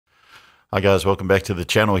Hi guys, welcome back to the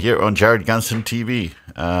channel here on Jared Gunston TV.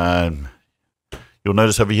 You'll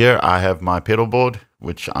notice over here I have my pedal board,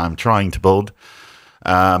 which I'm trying to build.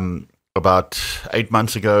 About 8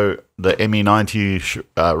 months ago, the ME-90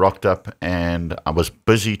 rocked up, and I was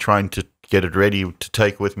busy trying to get it ready to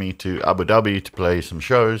take with me to Abu Dhabi to play some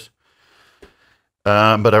shows.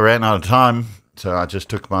 But I ran out of time, so I just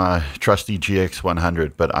took my trusty GX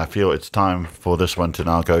 100. But I feel it's time for this one to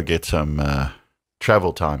now go get some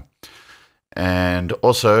travel time. And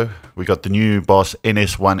also, we got the new Boss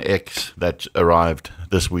NS-1X that arrived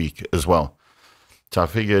this week as well. So I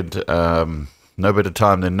figured no better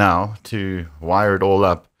time than now to wire it all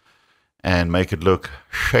up and make it look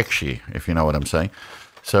sexy, if you know what I'm saying.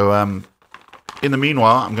 So in the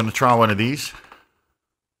meanwhile, I'm going to try one of these.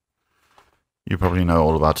 You probably know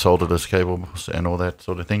all about solderless cables and all that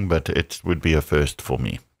sort of thing, but it would be a first for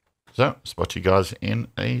me. So, spot you guys in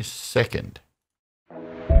a second.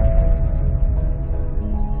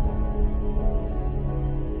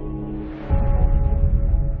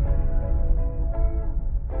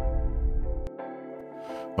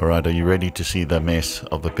 Alright, are you ready to see the mess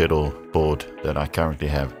of the pedal board that I currently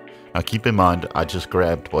have? Now keep in mind, I just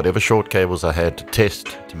grabbed whatever short cables I had to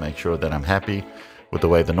test to make sure that I'm happy with the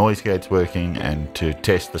way the noise gate's working and to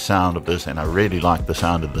test the sound of this, and I really like the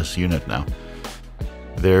sound of this unit now.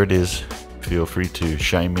 There it is. Feel free to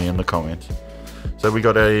shame me in the comments. So we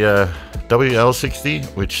got a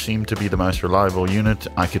WL-60, which seemed to be the most reliable unit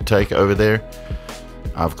I could take over there.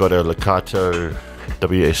 I've got a Lakato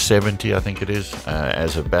WS-70, I think it is,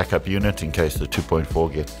 as a backup unit in case the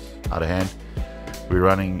 2.4 gets out of hand. We're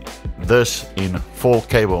running this in 4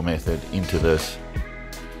 cable method into this,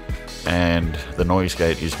 and the noise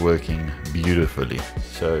gate is working beautifully.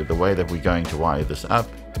 So the way that we're going to wire this up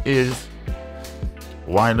is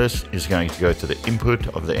wireless is going to go to the input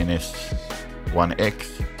of the NS-1X.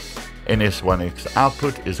 NS-1X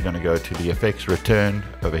output is going to go to the effects return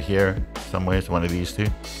over here somewhere. It's one of these two.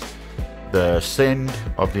 The send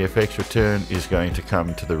of the effects return is going to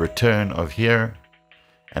come to the return of here,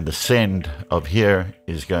 and the send of here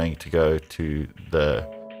is going to go to the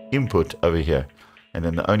input over here. And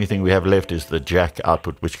then the only thing we have left is the jack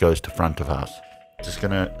output, which goes to front of house. Just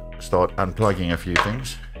gonna start unplugging a few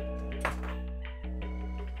things.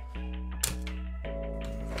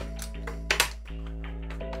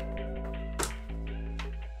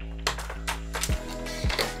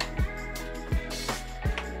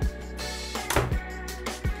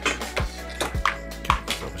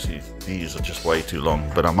 These are just way too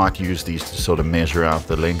long, but I might use these to sort of measure out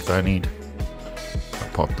the length I need. I'll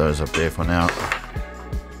pop those up there for now.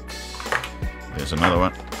 There's another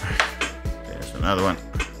one. There's another one.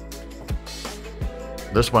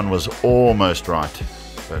 This one was almost right,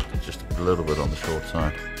 but just a little bit on the short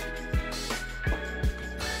side.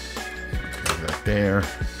 Put that there.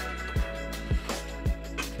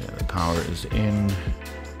 Okay, the power is in.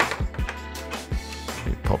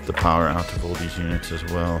 Pop the power out of all these units as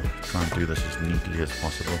well. Try and do this as neatly as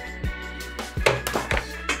possible.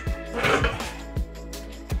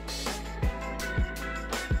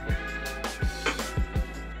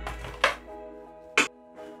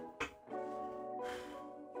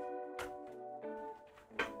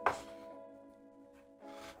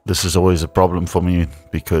 This is always a problem for me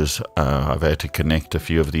because I've had to connect a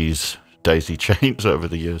few of these daisy chains over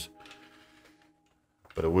the years.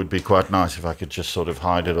 But it would be quite nice if I could just sort of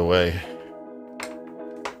hide it away.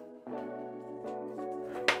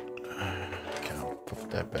 Okay, I'll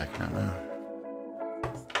put that back now.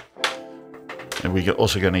 And we're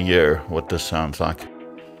also going to hear what this sounds like.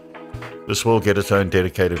 This will get its own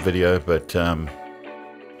dedicated video, but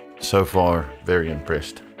so far, very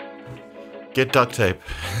impressed. Get duct tape.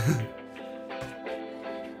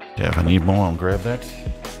 Yeah, if I need more, I'll grab that.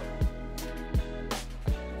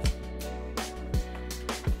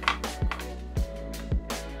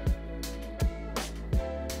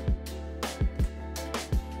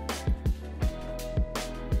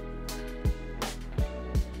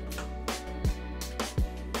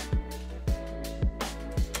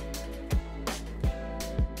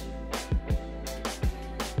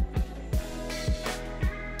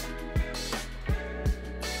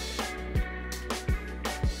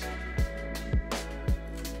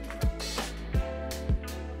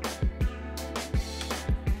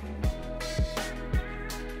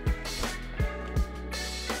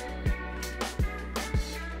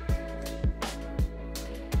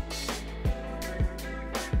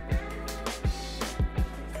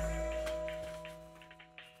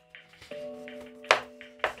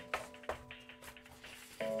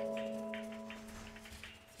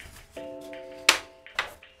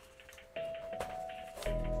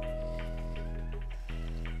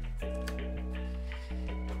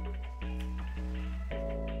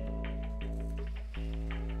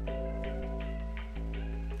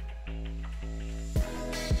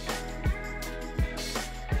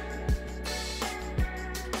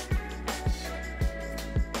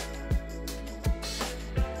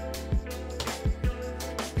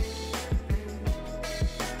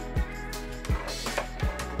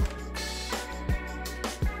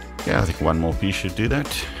 Yeah, I think one more piece should do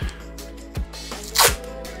that.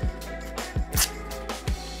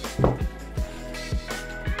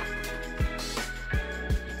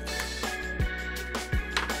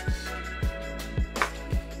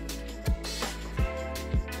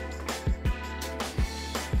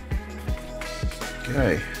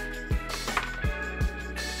 Okay.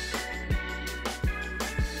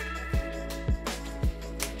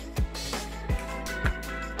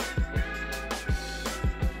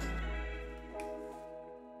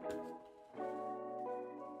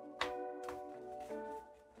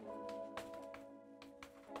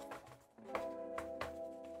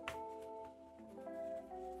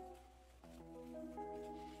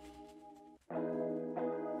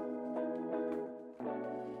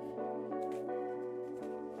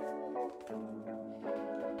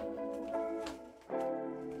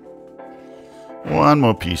 One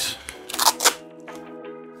more piece.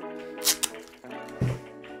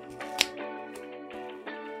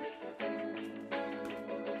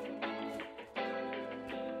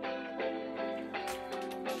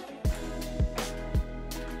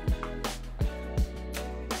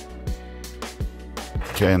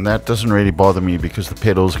 Okay, and that doesn't really bother me because the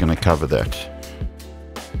pedal is going to cover that.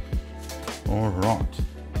 All right.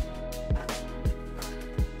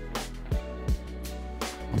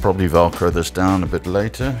 I'll probably Velcro this down a bit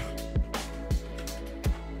later.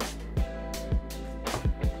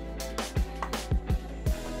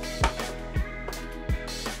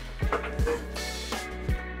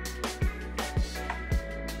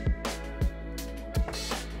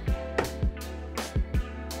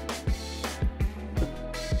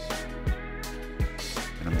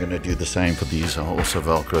 I'm going to do the same for these. I'll also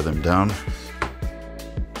Velcro them down.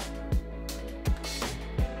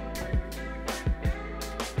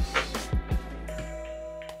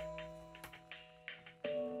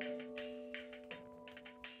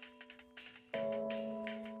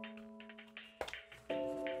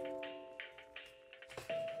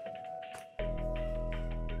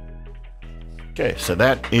 Okay, so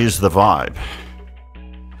that is the vibe.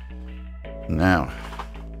 Now,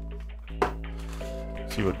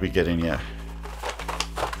 see what we get in here.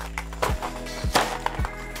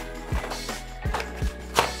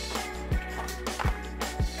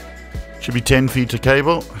 Should be 10 feet of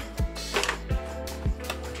cable.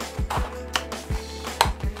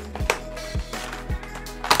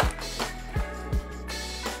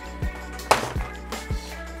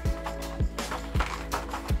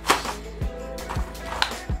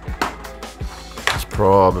 It's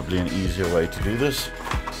probably an easier way to do this.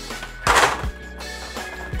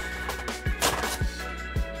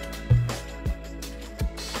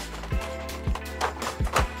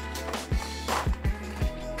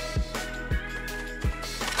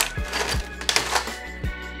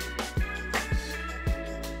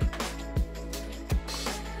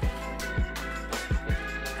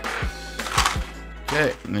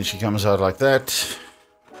 Okay, and then she comes out like that.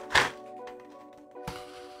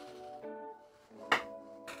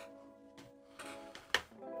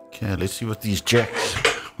 Okay, let's see what these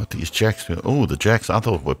jacks feel. Oh, the jacks I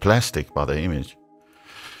thought were plastic by the image.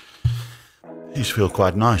 These feel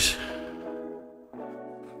quite nice.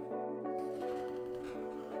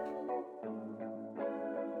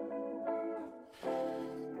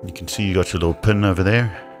 You can see you got your little pin over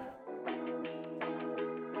there.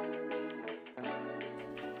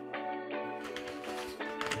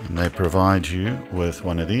 And they provide you with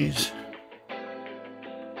one of these.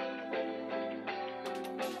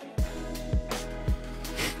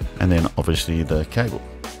 And then obviously the cable.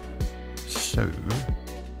 So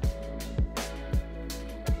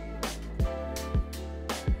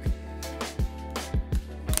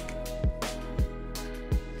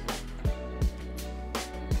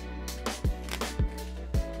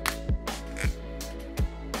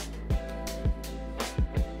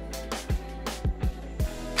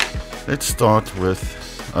let's start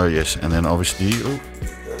with, oh yes, and then obviously,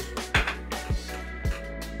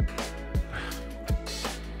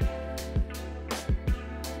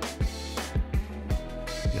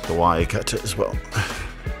 get the wire cutter as well.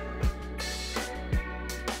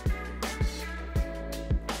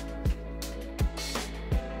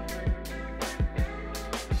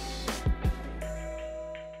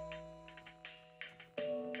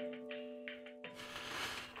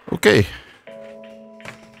 Okay.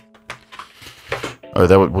 Oh,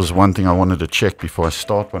 that was one thing I wanted to check before I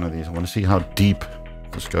start one of these. I want to see how deep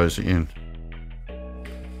this goes in.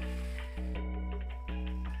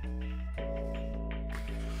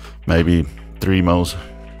 Maybe 3 mils,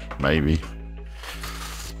 maybe.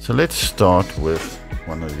 So let's start with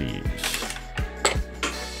one of these.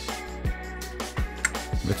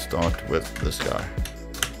 let's start with this guy.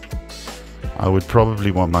 I would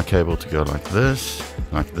probably want my cable to go like this,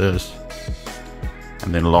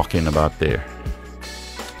 and then lock in about there.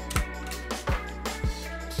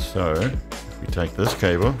 So if we take this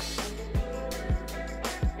cable,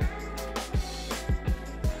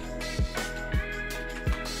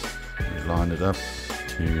 we line it up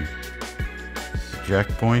to the jack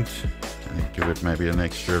point, and then give it maybe an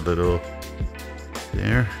extra little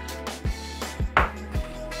there.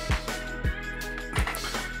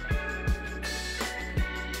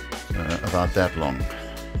 About that long.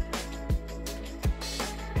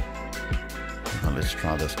 Now let's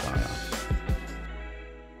try this guy out.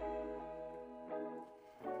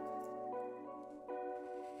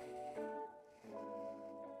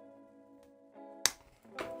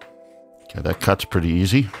 Okay, that cuts pretty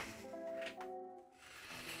easy.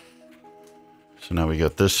 So now we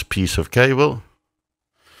got this piece of cable.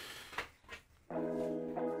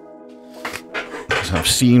 So I've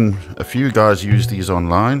seen a few guys use these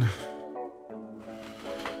online.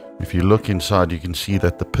 If you look inside, you can see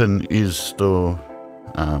that the pin is still,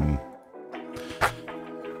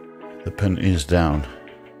 the pin is down.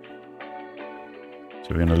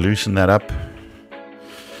 So we're going to loosen that up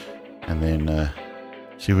and then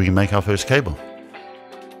see if we can make our first cable.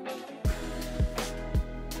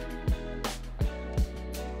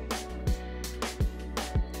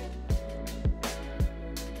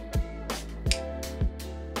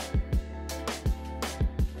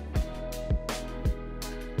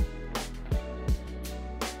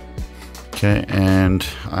 Okay, and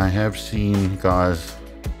I have seen guys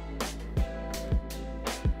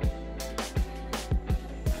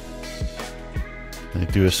they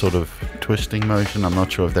do a sort of twisting motion. I'm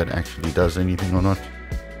not sure if that actually does anything or not.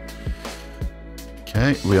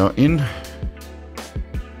 Okay, we are in,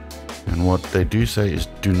 and what they do say is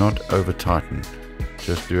do not over tighten,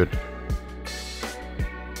 just do it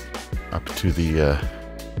up to the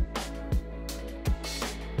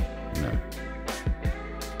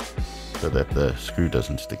so that the screw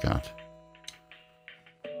doesn't stick out.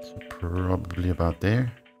 So probably about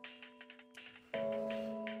there.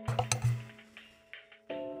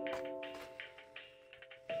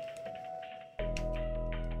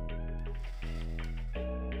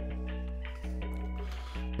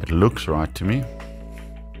 It looks right to me.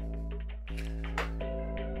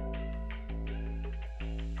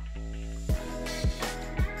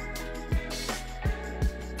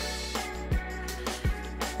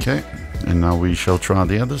 Okay. And now we shall try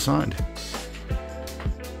the other side.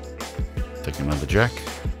 Take another jack.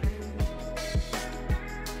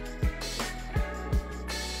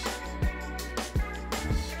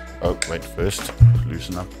 Oh, wait, first,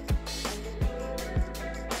 loosen up.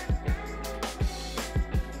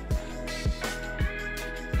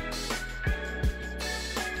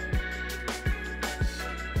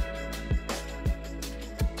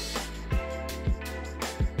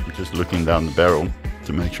 I'm just looking down the barrel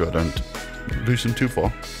to make sure I don't loosen too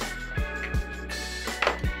far.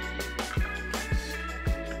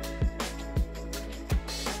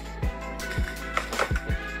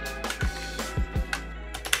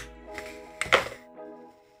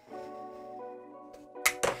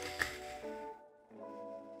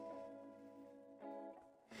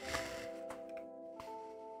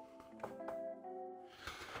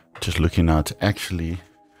 Just looking now, it's actually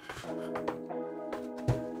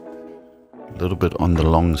a little bit on the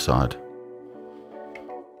long side.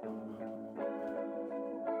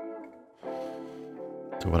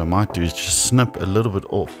 So what I might do is just snip a little bit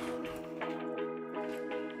off.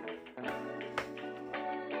 I'm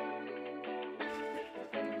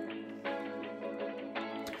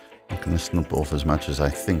not going to snip off as much as I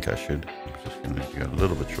think I should. I'm just going to go a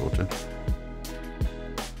little bit shorter.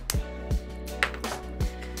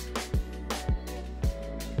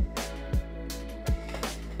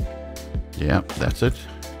 Yeah, that's it.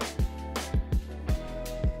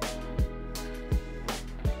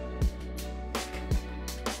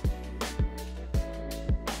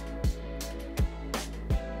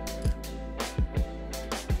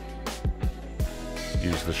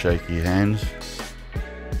 Use the shaky hands.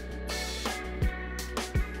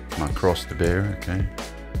 Might cross the bear, okay.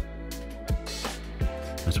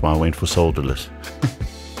 That's why I went for solderless.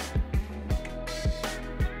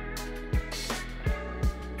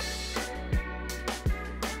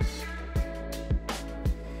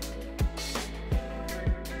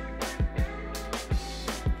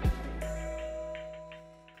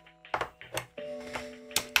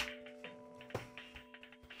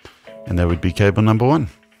 And that would be cable number one.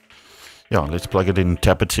 Yeah, let's plug it in,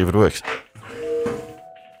 tap it, see if it works.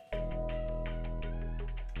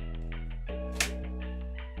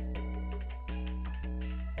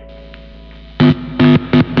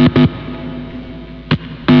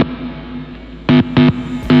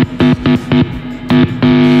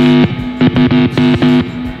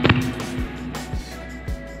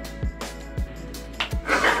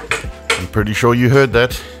 pretty sure you heard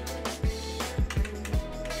that.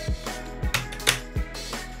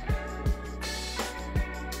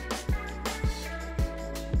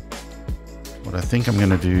 What I think I'm going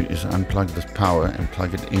to do is unplug this power and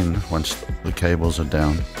plug it in once the cables are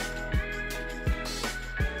down.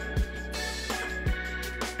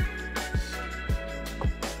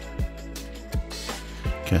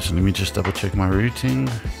 Okay, so let me just double check my routing.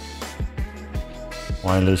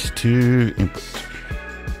 Wireless to input.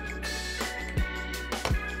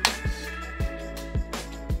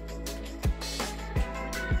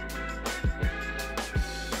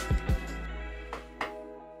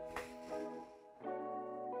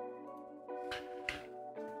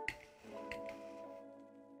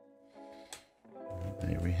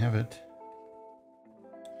 There we have it.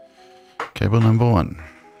 Cable number 1.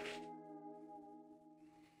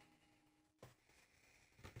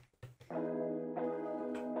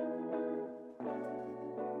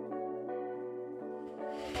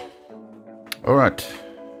 All right.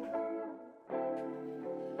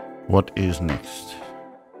 What is next?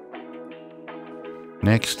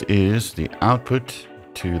 Next is the output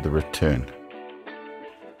to the return.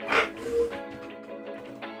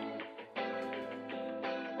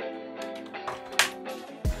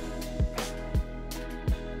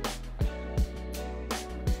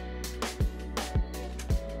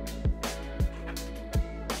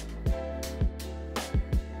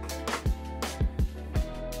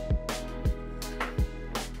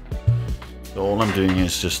 So all I'm doing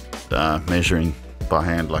is just measuring by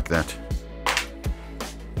hand like that.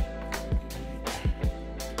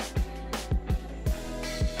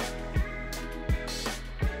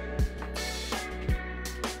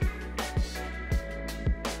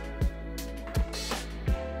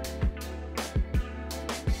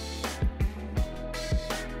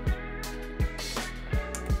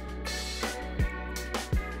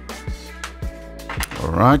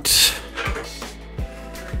 All right.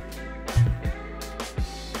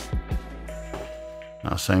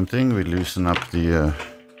 Now same thing, we loosen up the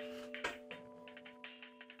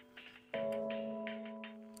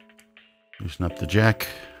jack.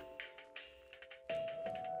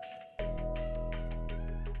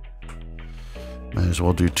 May as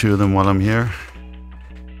well do 2 of them while I'm here.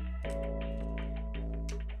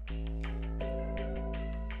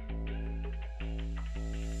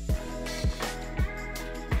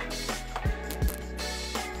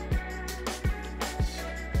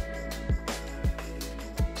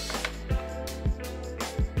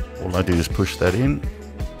 All I do is push that in.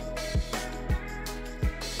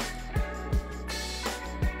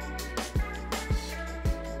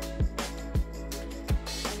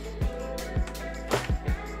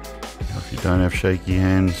 If you don't have shaky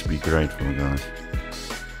hands, be grateful, guys.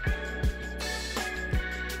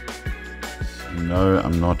 No,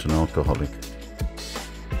 I'm not an alcoholic.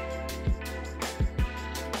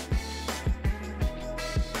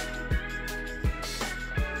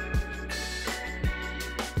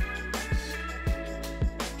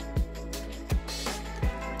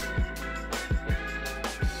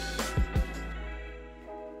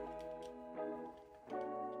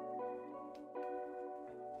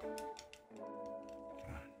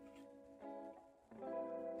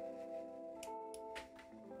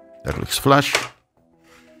 That looks flush.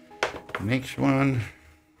 Next one.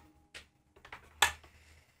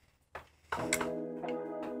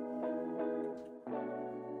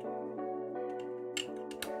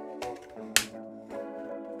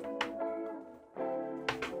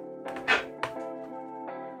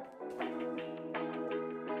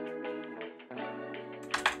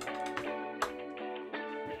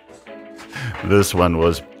 This one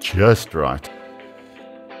was just right.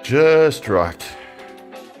 Just right.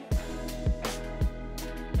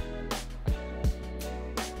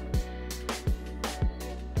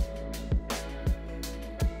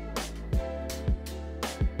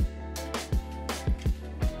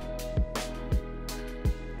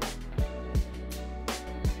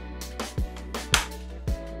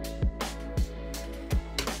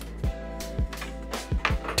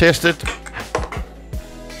 Test it.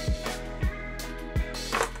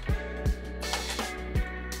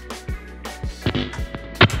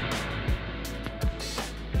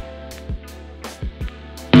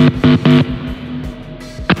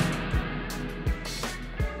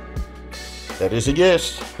 That is a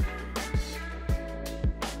yes.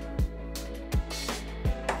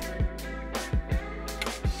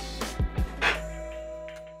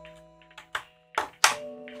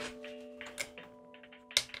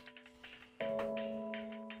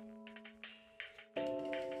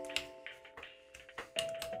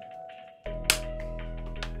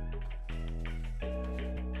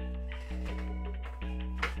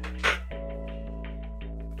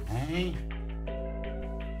 Okay.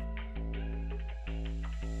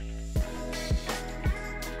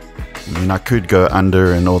 I mean, I could go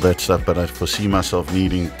under and all that stuff, but I foresee myself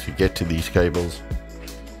needing to get to these cables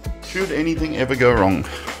should anything ever go wrong.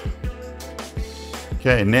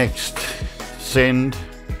 Okay, next, send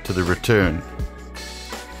to the return.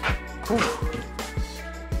 Whew.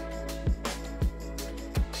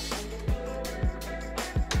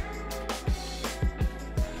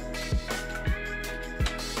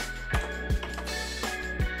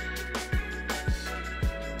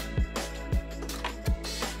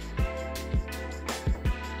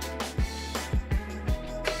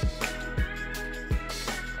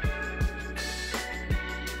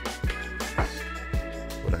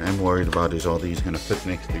 What I am worried about is, are these going to fit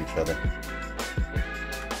next to each other?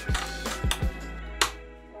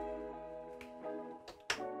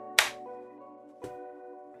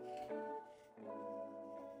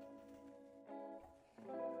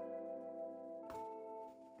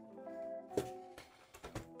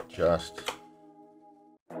 Just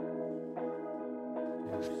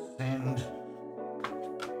send.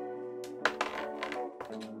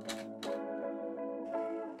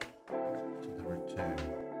 To the return.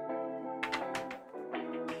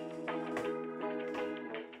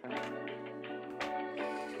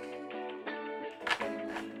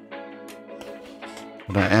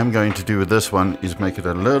 What I am going to do with this one is make it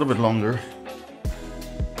a little bit longer.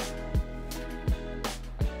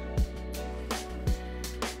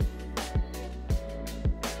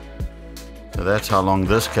 So that's how long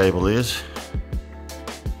this cable is.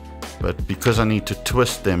 But because I need to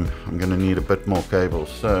twist them, I'm going to need a bit more cable.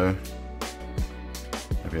 So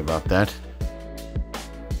maybe about that.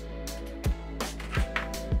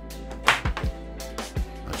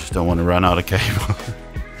 I just don't want to run out of cable.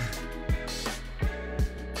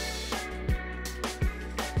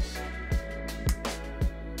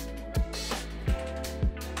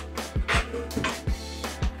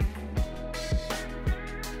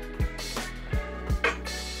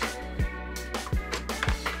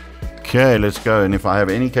 Okay, let's go. And if I have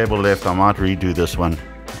any cable left, I might redo this one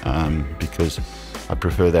because I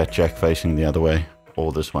prefer that jack facing the other way,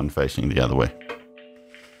 or this one facing the other way.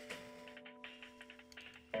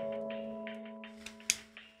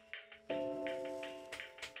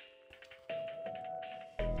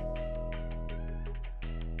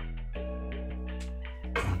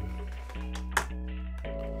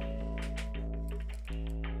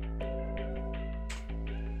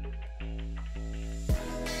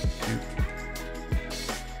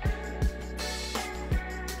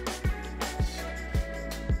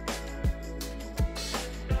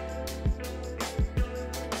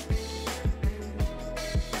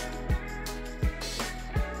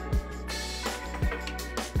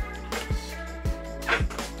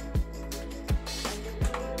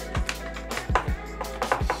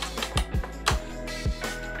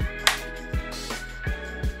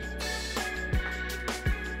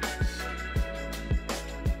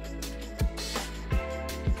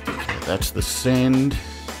 That's the send.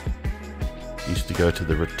 Needs to go to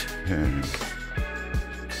the return.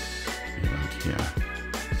 Right here.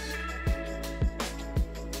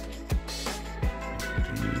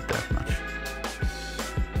 Don't need that much.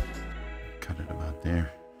 Cut it about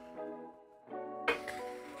there.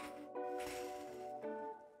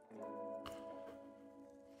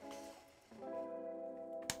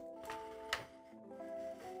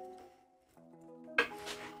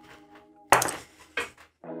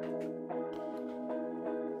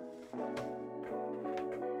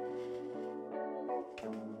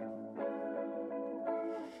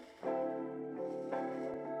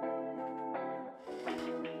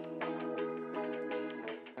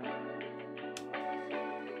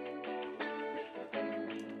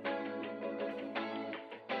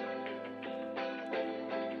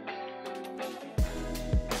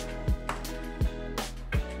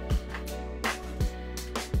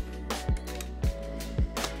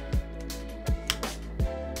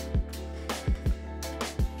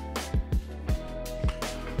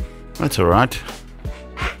 That's all right.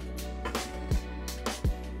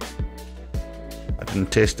 I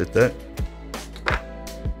didn't test it though.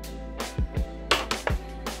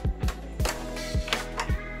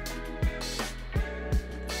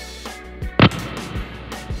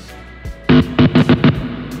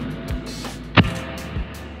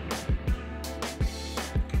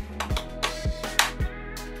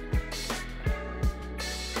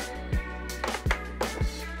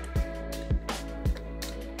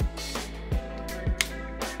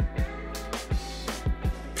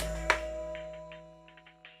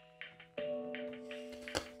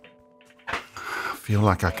 I feel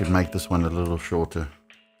like I could make this one a little shorter.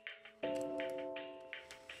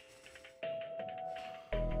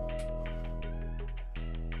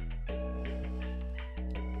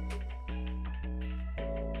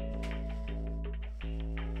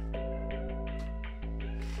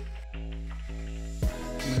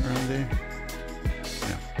 Around there.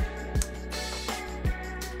 Yeah.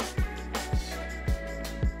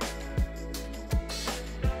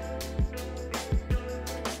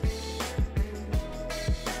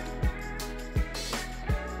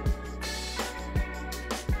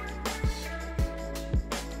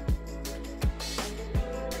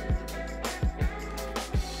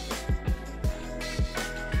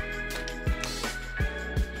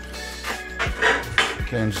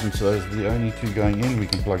 Okay, and since those are the only two going in, we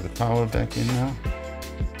can plug the power back in now.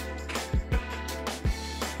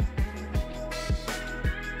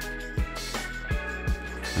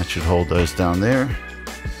 That should hold those down there.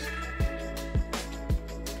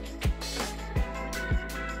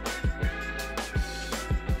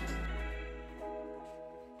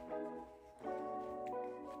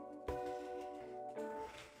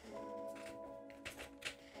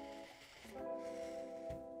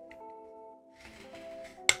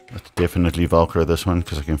 Let's definitely Velcro this one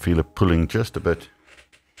because I can feel it pulling just a bit.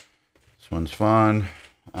 This one's fine.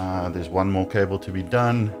 There's one more cable to be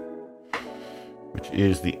done, which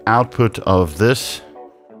is the output of this.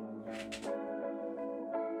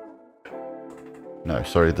 No,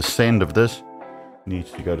 sorry, the send of this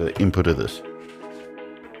needs to go to the input of this.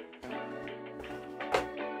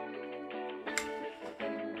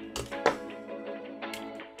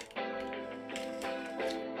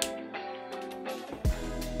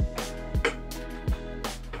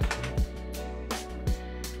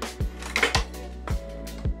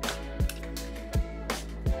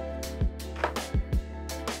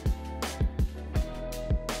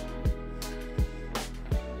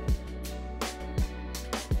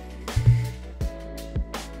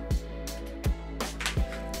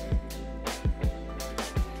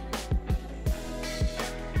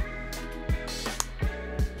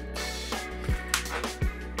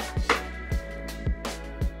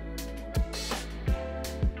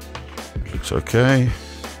 Looks okay.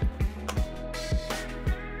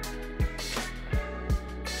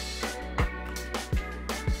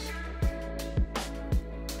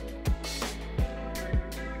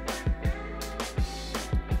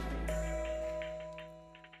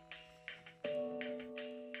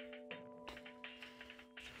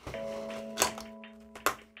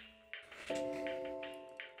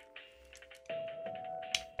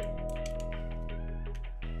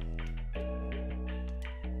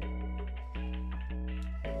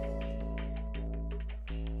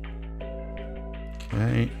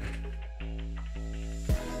 Okay.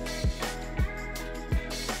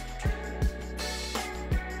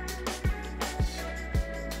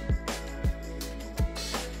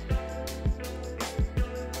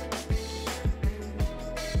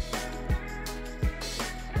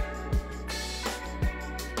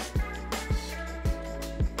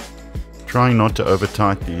 Trying not to over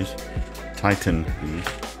tighten these.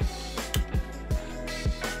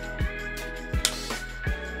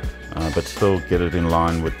 But still get it in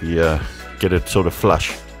line with the, get it sort of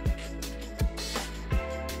flush.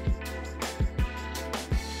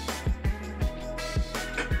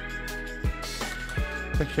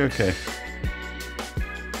 It's actually okay.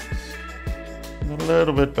 A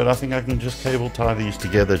little bit, but I think I can just cable tie these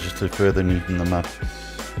together just to further neaten them up.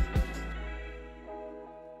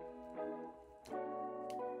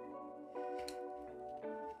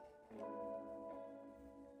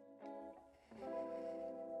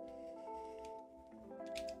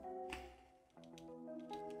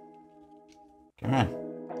 Come on.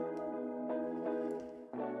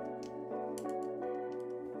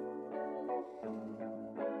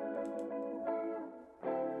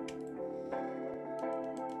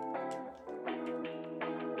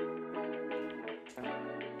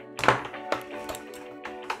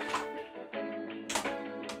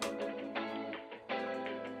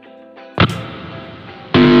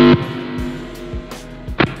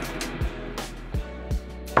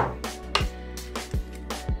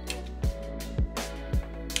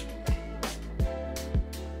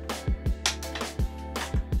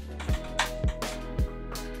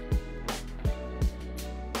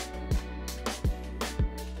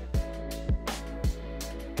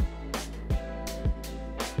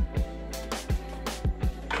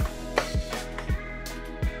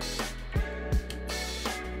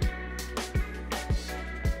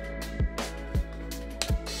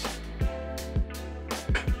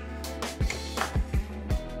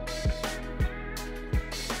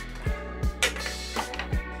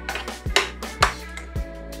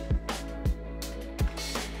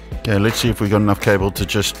 Okay, let's see if we got enough cable to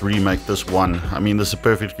just remake this one. I mean, this is a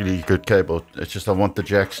perfectly good cable. It's just I want the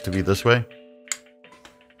jacks to be this way.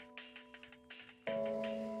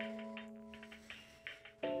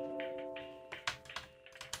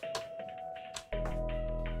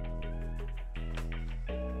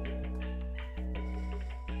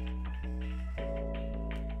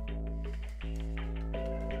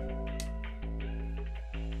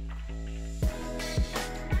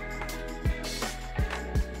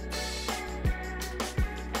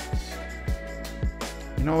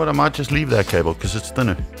 You know what, I might just leave that cable because it's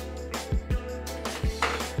thinner.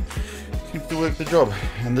 Seems to work the job.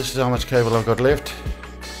 And this is how much cable I've got left.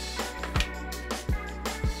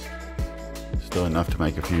 Still enough to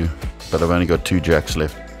make a few, but I've only got 2 jacks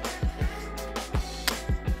left.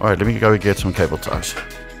 Alright, let me go get some cable ties.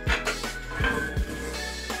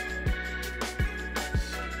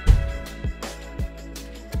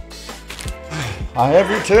 I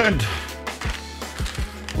have returned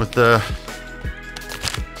with the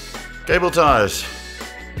cable ties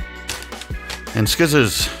and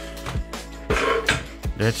scissors.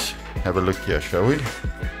 Let's have a look here, shall we?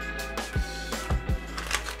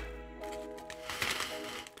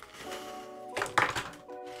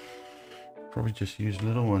 Probably just use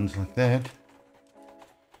little ones like that.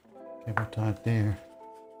 Cable tied there.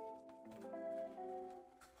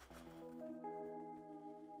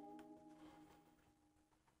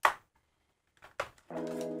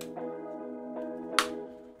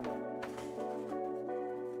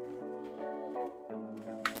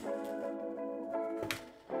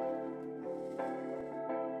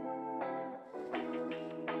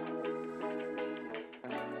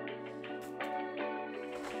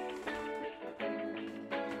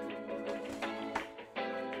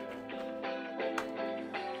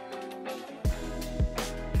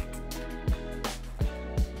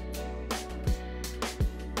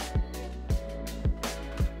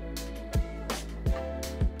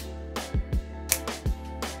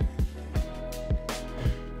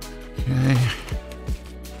 Okay.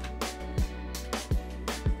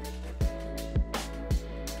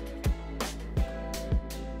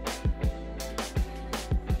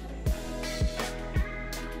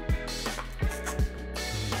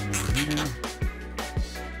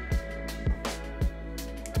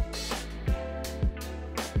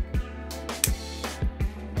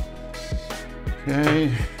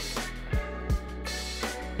 Okay.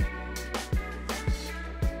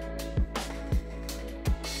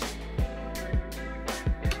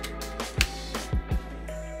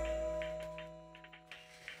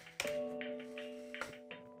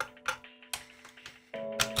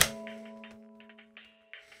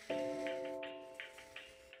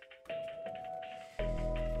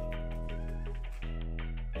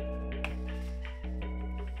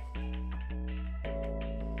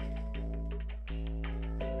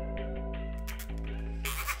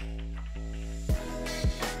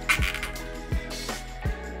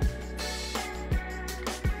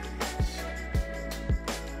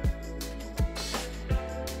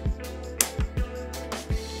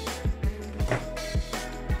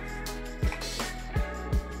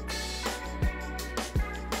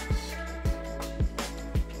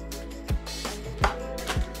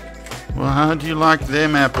 Well, how do you like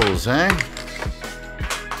them apples, eh?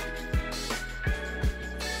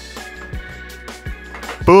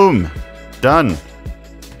 Boom! Done!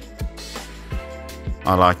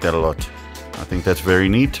 I like that a lot. I think that's very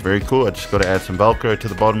neat, very cool. I just got to add some Velcro to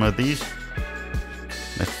the bottom of these.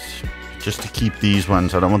 That's just to keep these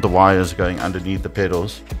ones. I don't want the wires going underneath the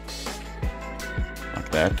pedals.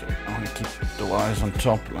 Like that. I want to keep the wires on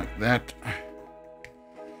top like that.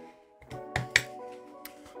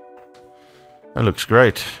 That looks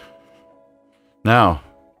great. Now,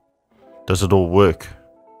 does it all work?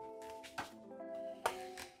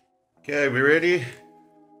 Okay, we ready?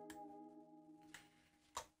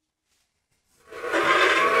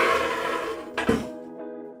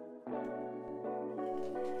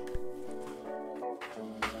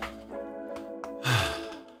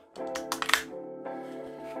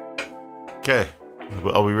 Okay,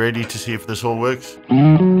 are we ready to see if this all works?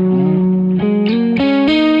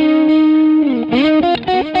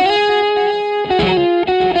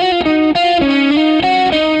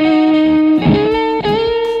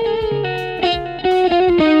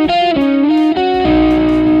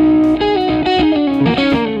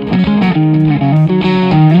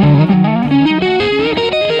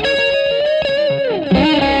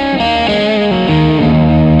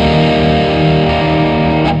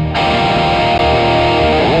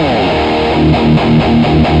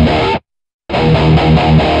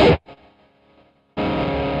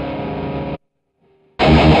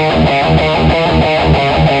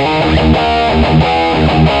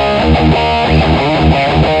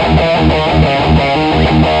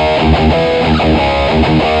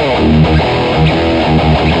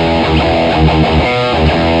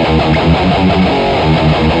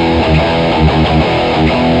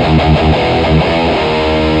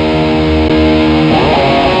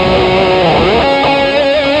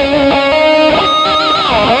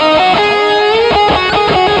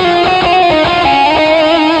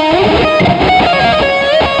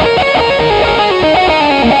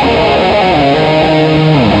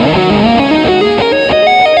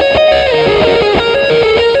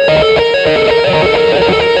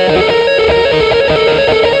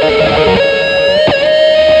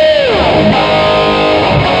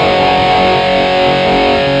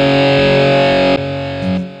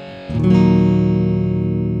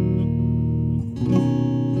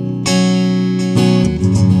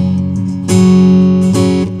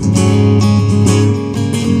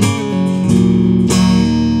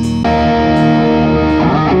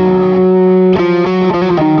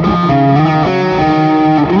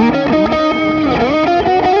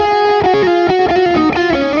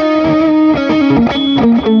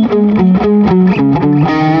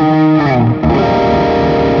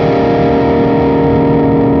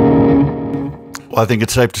 think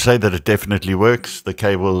it's safe to say that it definitely works. The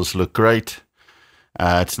cables look great.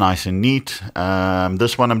 It's nice and neat.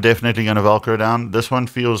 This one I'm definitely going to Velcro down. This one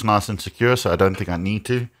feels nice and secure, so I don't think I need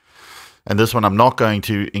to. And this one I'm not going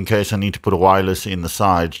to, in case I need to put a wireless in the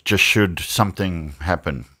side, just should something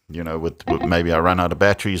happen. You know, with maybe I run out of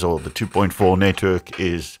batteries or the 2.4 network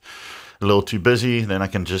is a little too busy, then I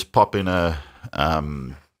can just pop in a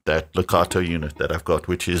that Locato unit that I've got,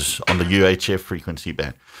 which is on the UHF frequency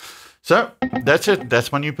band. So that's it.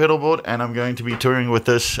 That's my new pedal board, and I'm going to be touring with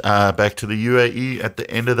this back to the UAE at the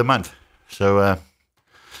end of the month. So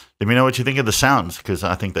let me know what you think of the sounds, because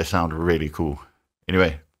I think they sound really cool.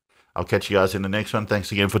 Anyway, I'll catch you guys in the next one.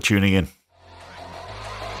 Thanks again for tuning in.